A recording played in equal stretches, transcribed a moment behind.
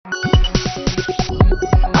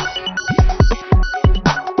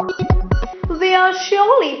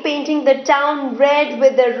slowly painting the town red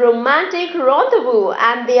with their romantic rendezvous,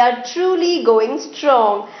 and they are truly going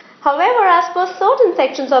strong. However, as per certain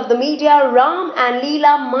sections of the media, Ram and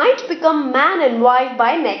Leela might become man and wife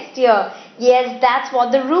by next year. Yes, that's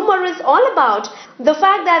what the rumor is all about. The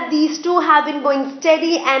fact that these two have been going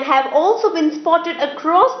steady and have also been spotted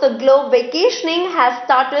across the globe vacationing has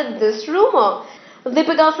started this rumor.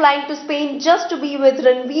 Deepika flying to Spain just to be with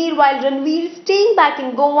Ranveer, while Ranveer staying back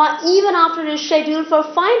in Goa even after his schedule for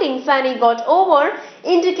finding Fanny got over,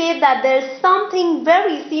 indicate that there's something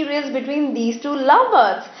very serious between these two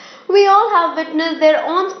lovebirds. We all have witnessed their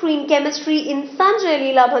on-screen chemistry in Sanjay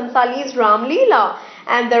Leela Bhansali's Ram Leela,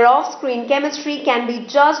 and their off-screen chemistry can be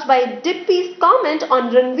judged by Dippy's comment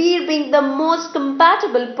on Ranveer being the most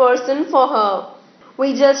compatible person for her.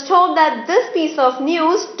 We just hope that this piece of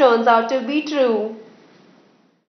news turns out to be true.